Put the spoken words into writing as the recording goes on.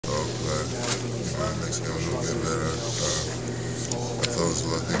next game we'll get better. I thought it was a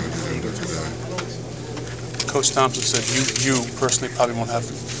lot of things we didn't do today. Coach Thompson said you personally probably won't have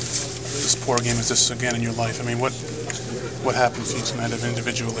as poor a game as this again in your life. I mean, what happened for you tonight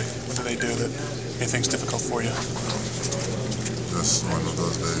individually? What did they do that made things difficult for you? Just one of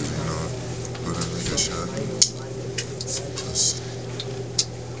those days, you know, couldn't make a shot.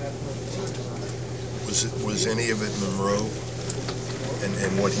 Was any of it Monroe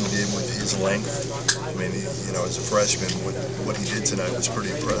and what he did with his length? I mean, you know, as a freshman, what he did tonight was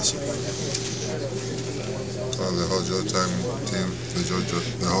pretty impressive. The whole Georgetown team,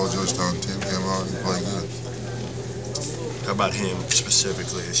 the whole Georgetown team came out and played good. How about him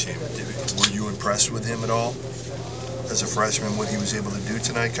specifically, Hasheem? Were you impressed with him at all as a freshman? What he was able to do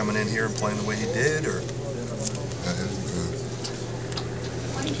tonight, coming in here and playing the way he did, or? Yeah, he was good.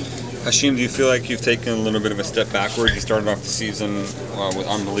 Hasheem, do you feel like you've taken a little bit of a step backward? You started off the season with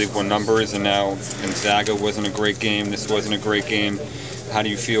unbelievable numbers, and now Gonzaga wasn't a great game. This wasn't a great game. How do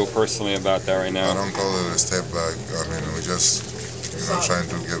you feel personally about that right now? I don't call it a step back. I mean, we just, trying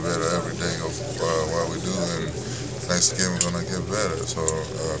to get better every day of what we do, and next game we're gonna get better. So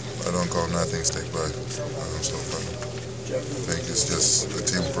I don't call nothing step back so far. I think it's just a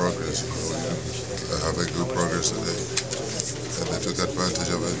team progress. We have a good progress today, and they took advantage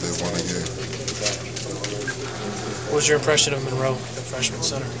of it. They won a game. What was your impression of Monroe, the freshman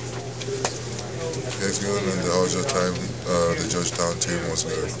center? It's good, and the whole time the Georgetown team was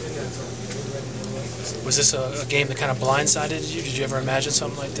good. Was this a game that kind of blindsided you? Did you ever imagine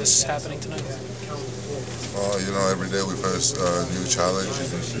something like this happening tonight? Every day we face a new challenge,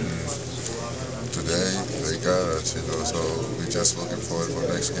 and today they got us, so we're just looking forward for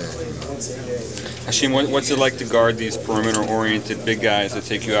the next game. Hasheem, what's it like to guard these perimeter-oriented big guys that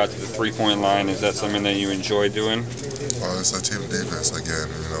take you out to the three-point line? Is that something that you enjoy doing? It's a team defense again.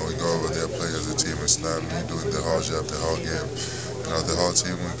 We go over there, play as a team. It's not me doing the whole job, the whole game. The whole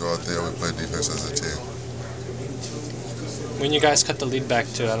team, we go out there, we play defense as a team. When you guys cut the lead back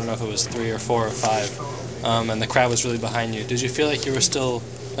to, I don't know if it was 3 or 4 or 5, and the crowd was really behind you, did you feel like you were still,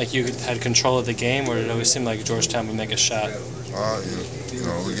 like you had control of the game, or did it always seem like Georgetown would make a shot?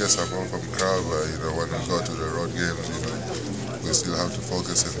 We get support from the crowd, but when we go to the road games, we still have to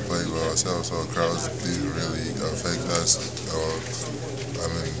focus and play by ourselves. So crowds didn't really affect us.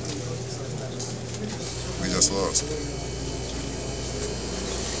 We just lost.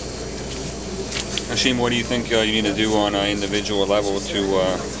 Hasheem, what do you think you need to do on an individual level to,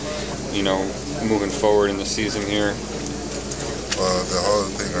 moving forward in the season here? The whole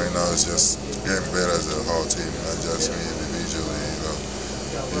thing right now is just getting better as a whole team, not just me individually.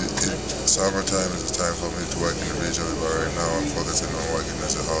 Summertime is a time for me to work individually, but right now I'm focusing on working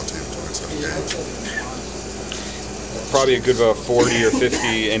as a whole team to win some games. Probably a good 40 or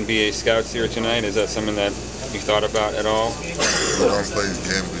 50 NBA scouts here tonight. Is that something that you thought about at all? We don't play the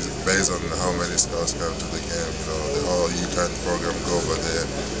game based on how many scouts come to the game. The whole UConn program go over there,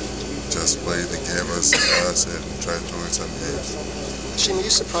 just play the game as us and try to win some games. Hasheem, are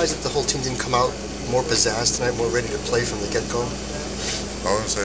you surprised that the whole team didn't come out more pizzazz tonight, more ready to play from the get-go? I wouldn't say